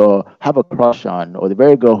that you have a crush on, or the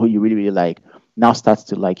very girl who you really, really like, now starts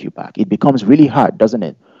to like you back. It becomes really hard, doesn't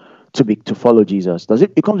it, to follow Jesus? Does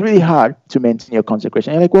it becomes really hard to maintain your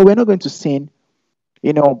consecration? You're like, well, we're not going to sin,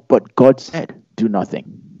 but God said, do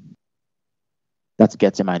nothing. That's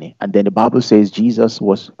Gethsemane. And then the Bible says Jesus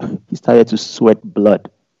he started to sweat blood.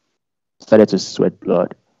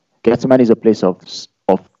 Gethsemane is a place of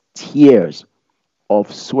tears,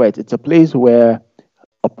 of sweat. It's a place where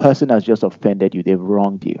a person has just offended you. They've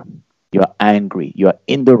wronged you. You're angry. You're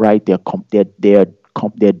in the right. They're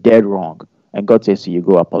dead wrong. And God says to you,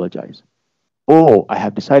 go apologize. Oh, I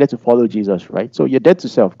have decided to follow Jesus, right? So you're dead to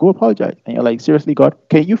self. Go apologize. And you're like, seriously, God,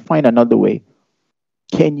 can you find another way?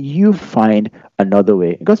 Can you find another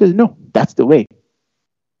way? And God says, no, that's the way.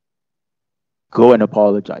 Go and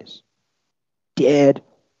apologize. Dead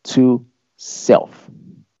to self.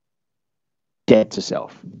 Dead to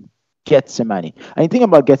self. Gethsemane. And the thing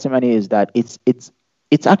about Gethsemane is that it's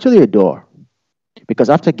actually a door. Because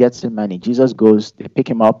after Gethsemane, Jesus goes, they pick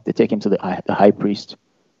him up, they take him to the high priest.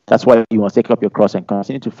 That's why you must take up your cross and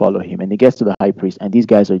continue to follow him. And he gets to the high priest, and these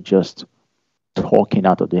guys are just talking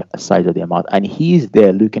out of the sides of their mouth. And he's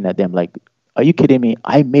there looking at them like, are you kidding me?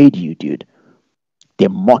 I made you, dude. They're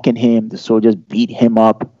mocking him. The soldiers beat him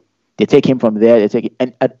up. They take him from there.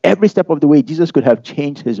 And at every step of the way, Jesus could have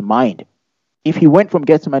changed his mind. If he went from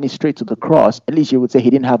Gethsemane straight to the cross, at least you would say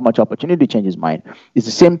he didn't have much opportunity to change his mind. It's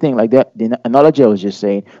the same thing like that. The analogy I was just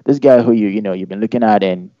saying, this guy who you've been looking at,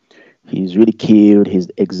 and he's really cute.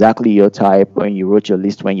 He's exactly your type. When you wrote your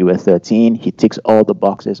list when you were 13, he ticks all the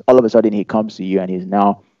boxes. All of a sudden, he comes to you and he's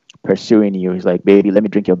now pursuing you. He's like, baby, let me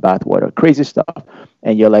drink your bath water. Crazy stuff.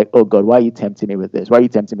 And you're like, oh, God, why are you tempting me with this? Why are you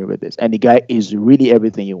tempting me with this? And the guy is really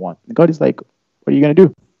everything you want. And God is like, what are you going to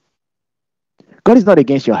do? God is not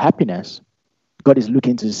against your happiness. God is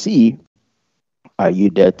looking to see, are you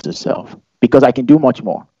dead to self? Because I can do much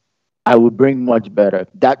more. I will bring much better.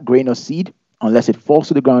 That grain of seed, unless it falls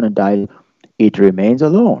to the ground and dies, it remains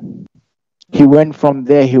alone. He went from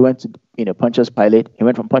there, he went to Pontius Pilate. He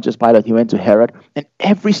went from Pontius Pilate, he went to Herod. And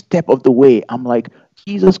every step of the way, I'm like,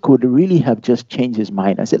 Jesus could really have just changed his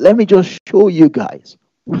mind. I said, let me just show you guys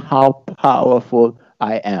how powerful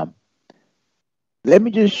I am. Let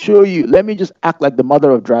me just show you. Let me just act like the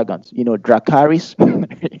mother of dragons. Dracarys.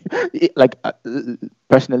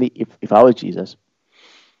 Personally, if I was Jesus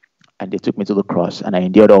and they took me to the cross and I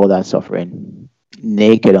endured all that suffering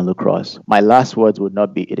naked on the cross, my last words would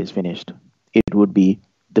not be, it is finished. It would be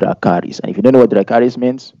Dracarys. And if you don't know what Dracarys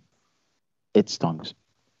means, it's tongues.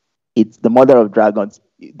 It's the mother of dragons.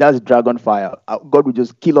 That's dragon fire. God would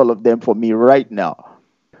just kill all of them for me right now.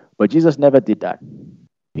 But Jesus never did that.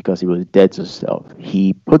 Because he was dead to self.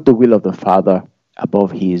 He put the will of the Father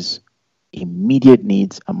above his immediate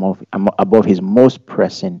needs, above his most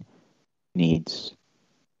pressing needs,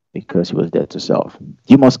 because he was dead to self.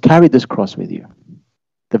 You must carry this cross with you.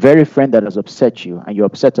 The very friend that has upset you and you're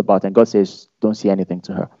upset about, and God says, don't say anything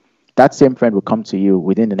to her. That same friend will come to you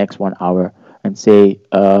within the next 1 hour and say,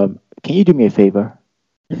 can you do me a favor?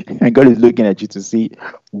 And God is looking at you to see.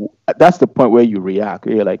 That's the point where you react.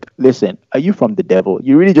 You're like, listen, are you from the devil?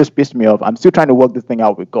 You really just pissed me off. I'm still trying to work this thing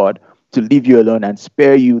out with God to leave you alone and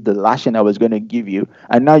spare you the lashing I was going to give you.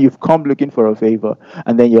 And now you've come looking for a favor.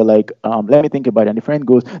 And then you're like, let me think about it. And the friend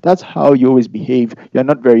goes, that's how you always behave. You're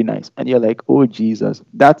not very nice. And you're like, oh, Jesus,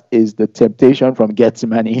 that is the temptation from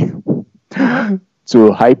Gethsemane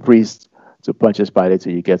to high priest to Pontius Pilate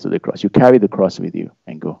till you get to the cross. You carry the cross with you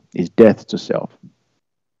and go. It's death to self.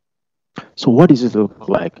 So what does it look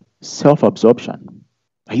like? Self-absorption.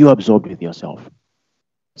 Are you absorbed with yourself?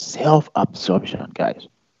 Self-absorption, guys.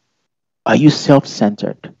 Are you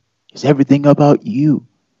self-centered? Is everything about you?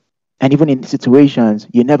 And even in situations,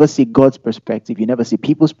 you never see God's perspective. You never see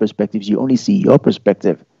people's perspectives. You only see your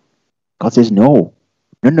perspective. God says, no.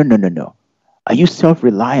 No, no, no, no, no. Are you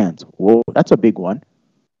self-reliant? Whoa, that's a big one.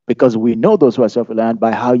 Because we know those who are self-reliant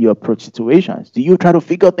by how you approach situations. Do you try to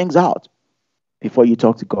figure things out before you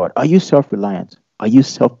talk to God? Are you self-reliant? Are you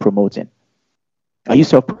self-promoting? Are you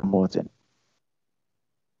self-promoting?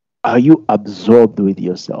 Are you absorbed with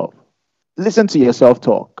yourself? Listen to your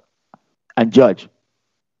self-talk and judge.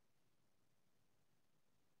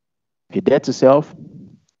 If you're dead to self,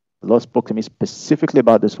 the Lord spoke to me specifically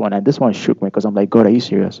about this one, and this one shook me because I'm like, God, are you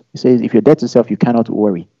serious? He says, if you're dead to self, you cannot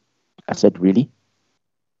worry. I said, really?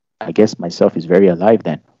 I guess myself is very alive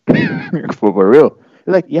then. For real.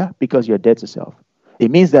 He's like, yeah, because you're dead to self.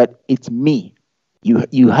 It means that it's me.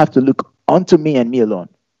 You have to look unto me and me alone.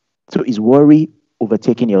 So is worry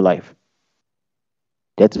overtaking your life?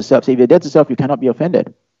 Dead to self. So if you're dead to self, you cannot be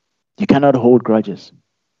offended. You cannot hold grudges.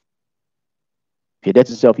 If you're dead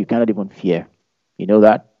to self, you cannot even fear. You know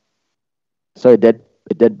that? So a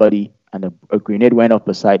dead body and a grenade went off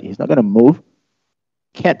beside. He's not going to move.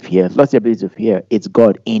 Can't fear. Lost the ability to fear. It's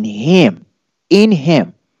God in him. In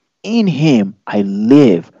him. In him I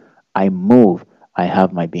live. I move. I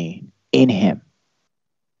have my being. In him.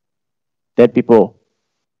 Dead people,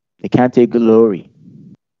 they can't take glory.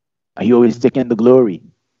 Are you always taking the glory?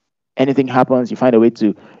 Anything happens, you find a way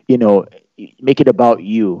to, make it about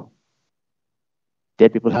you.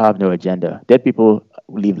 Dead people have no agenda. Dead people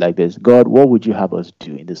live like this. God, what would you have us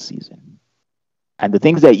do in this season? And the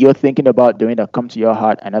things that you're thinking about doing that come to your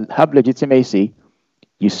heart and have legitimacy,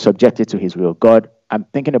 you subject it to his will. God, I'm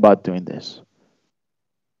thinking about doing this.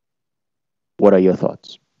 What are your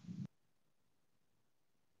thoughts?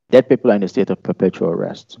 Dead people are in a state of perpetual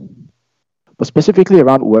rest. But specifically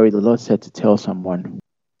around worry, the Lord said to tell someone,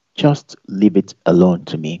 just leave it alone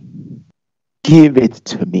to me. Give it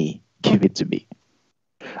to me. Give it to me.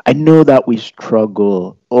 I know that we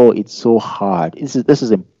struggle. Oh, it's so hard. This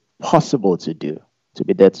is impossible to do, to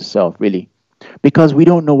be dead to self, really, because we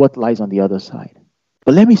don't know what lies on the other side.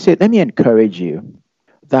 But let me encourage you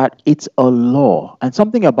that it's a law. And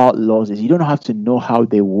something about laws is you don't have to know how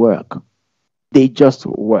they work. They just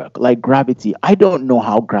work, like gravity. I don't know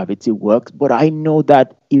how gravity works, but I know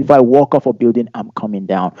that if I walk off a building, I'm coming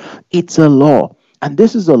down. It's a law. And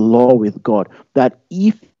this is a law with God, that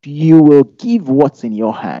if you will give what's in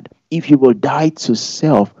your hand, if you will die to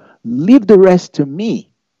self, leave the rest to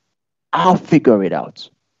me. I'll figure it out.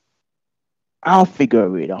 I'll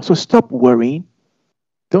figure it out. So stop worrying.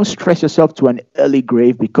 Don't stress yourself to an early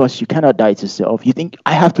grave because you cannot die to self. You think,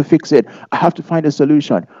 I have to fix it. I have to find a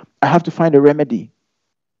solution. I have to find a remedy.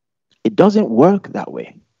 It doesn't work that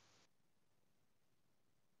way.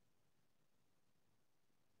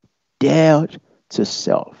 Dead to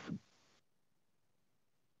self.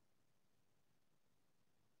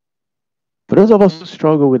 For those of us who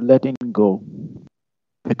struggle with letting go,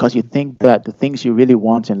 because you think that the things you really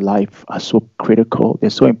want in life are so critical, they're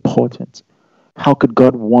so important. How could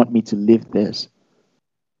God want me to live this?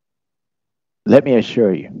 Let me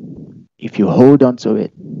assure you, if you hold on to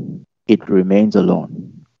it, it remains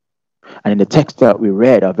alone. And in the text that we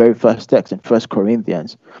read, our very first text in 2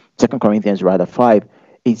 Corinthians 5,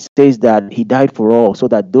 it says that he died for all, so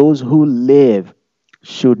that those who live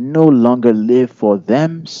should no longer live for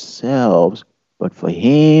themselves, but for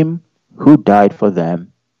him who died for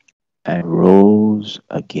them and rose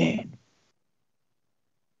again.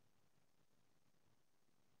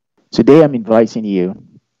 Today I'm inviting you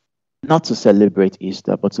not to celebrate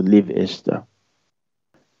Easter, but to live Easter.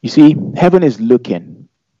 You see, heaven is looking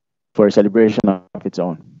for a celebration of its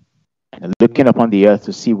own, and looking upon the earth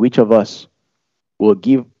to see which of us will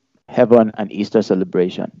give heaven an Easter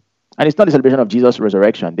celebration. And it's not a celebration of Jesus'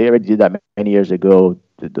 resurrection. They already did that many years ago,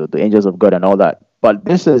 the angels of God and all that. But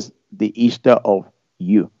this is the Easter of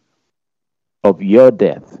you, of your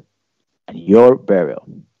death and your burial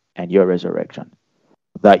and your resurrection.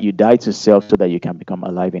 That you die to self so that you can become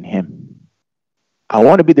alive in him. I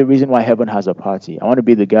want to be the reason why heaven has a party. I want to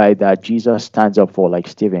be the guy that Jesus stands up for, like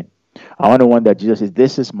Stephen. I want to one that Jesus says,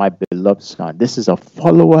 this is my beloved son. This is a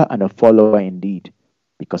follower and a follower indeed,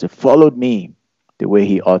 because he followed me the way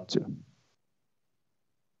he ought to.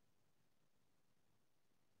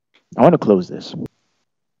 I want to close this.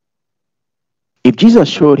 If Jesus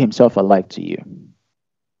showed himself alive to you,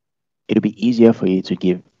 it'll be easier for you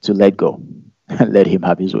to let go and let him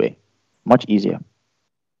have his way. Much easier.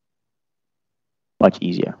 Much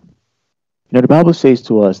easier. The Bible says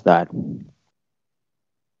to us that,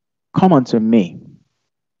 come unto me,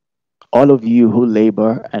 all of you who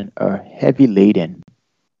labor and are heavy laden,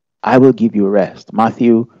 I will give you rest.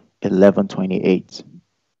 Matthew 11:28.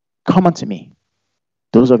 Come unto me.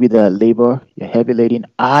 Those of you that labor, you're heavy laden,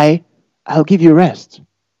 I'll give you rest.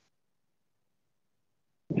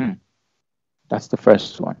 That's the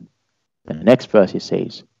first one. The next verse he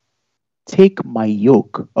says, take my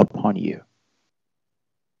yoke upon you.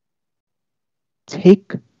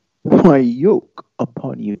 Take my yoke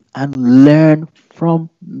upon you and learn from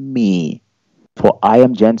me, for I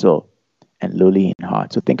am gentle and lowly in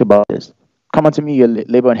heart. So think about this. Come unto me, you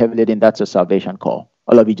labor and heavy laden. That's a salvation call.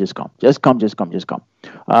 All of you just come. Just come, just come, just come.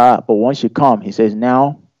 But once you come, he says,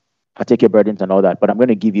 now I take your burdens and all that, but I'm going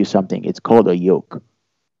to give you something. It's called a yoke.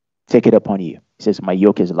 Take it upon you. He says, my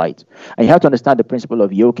yoke is light. And you have to understand the principle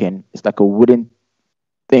of yoking. It's like a wooden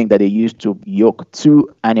thing that they use to yoke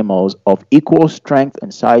two animals of equal strength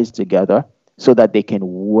and size together so that they can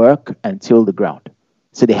work and till the ground.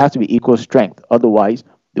 So they have to be equal strength. Otherwise,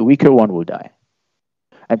 the weaker one will die.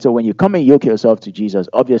 And so when you come and yoke yourself to Jesus,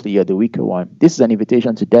 obviously you're the weaker one. This is an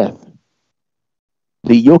invitation to death.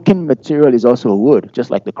 The yoking material is also wood, just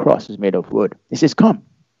like the cross is made of wood. He says, come,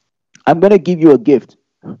 I'm going to give you a gift.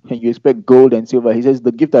 And you expect gold and silver. He says,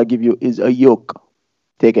 the gift I give you is a yoke.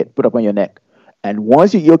 Take it, put it up on your neck. And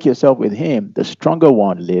once you yoke yourself with him, the stronger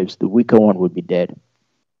one lives, the weaker one will be dead.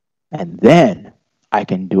 And then I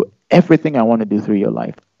can do everything I want to do through your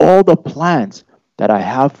life. All the plans that I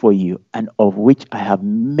have for you, and of which I have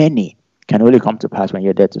many, can only come to pass when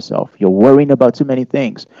you're dead to self. You're worrying about too many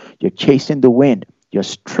things. You're chasing the wind. You're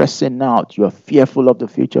stressing out. You're fearful of the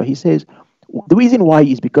future. He says, the reason why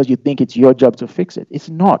is because you think it's your job to fix it. It's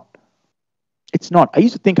not. It's not. I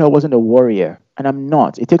used to think I wasn't a warrior, and I'm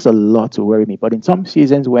not. It takes a lot to worry me. But in some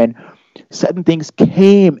seasons when certain things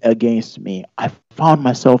came against me, I found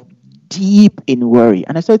myself deep in worry.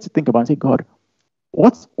 And I started to think about it and say, God,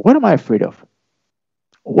 what am I afraid of?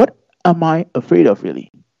 What am I afraid of,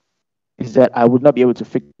 really? Is that I would not be able to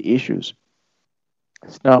fix the issues.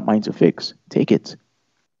 It's not mine to fix. Take it.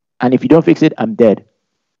 And if you don't fix it, I'm dead.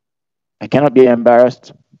 I cannot be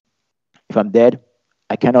embarrassed if I'm dead.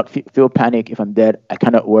 I cannot feel panic if I'm dead. I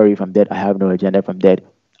cannot worry if I'm dead. I have no agenda if I'm dead.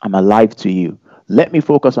 I'm alive to you. Let me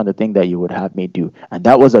focus on the thing that you would have me do. And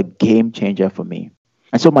that was a game changer for me.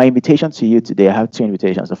 And so my invitation to you today, I have two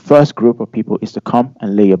invitations. The first group of people is to come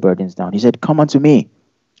and lay your burdens down. He said, come unto me.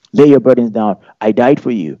 Lay your burdens down. I died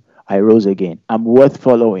for you. I rose again. I'm worth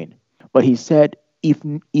following. But he said,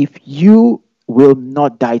 if you will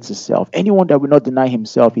not die to self, anyone that will not deny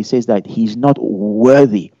himself, he says that he's not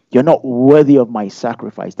worthy. You're not worthy of my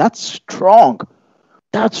sacrifice. That's strong.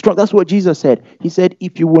 That's strong. That's what Jesus said. He said,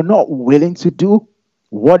 if you were not willing to do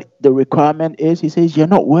what the requirement is, he says, you're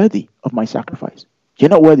not worthy of my sacrifice. You're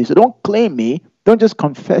not worthy. So don't claim me. Don't just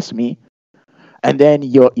confess me. And then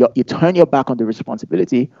you turn your back on the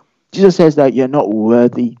responsibility. Jesus says that you're not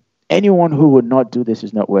worthy. Anyone who would not do this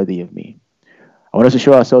is not worthy of me. I want us to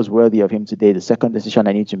show ourselves worthy of him today. The second decision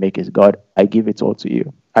I need to make is, God, I give it all to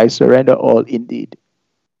you. I surrender all indeed.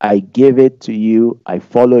 I give it to you. I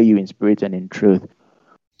follow you in spirit and in truth.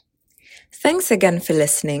 Thanks again for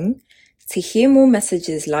listening. To hear more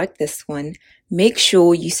messages like this one, make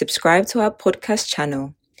sure you subscribe to our podcast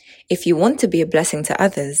channel. If you want to be a blessing to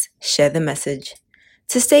others, share the message.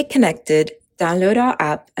 To stay connected, download our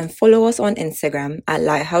app and follow us on Instagram at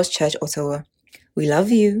Lighthouse Church Ottawa. We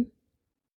love you.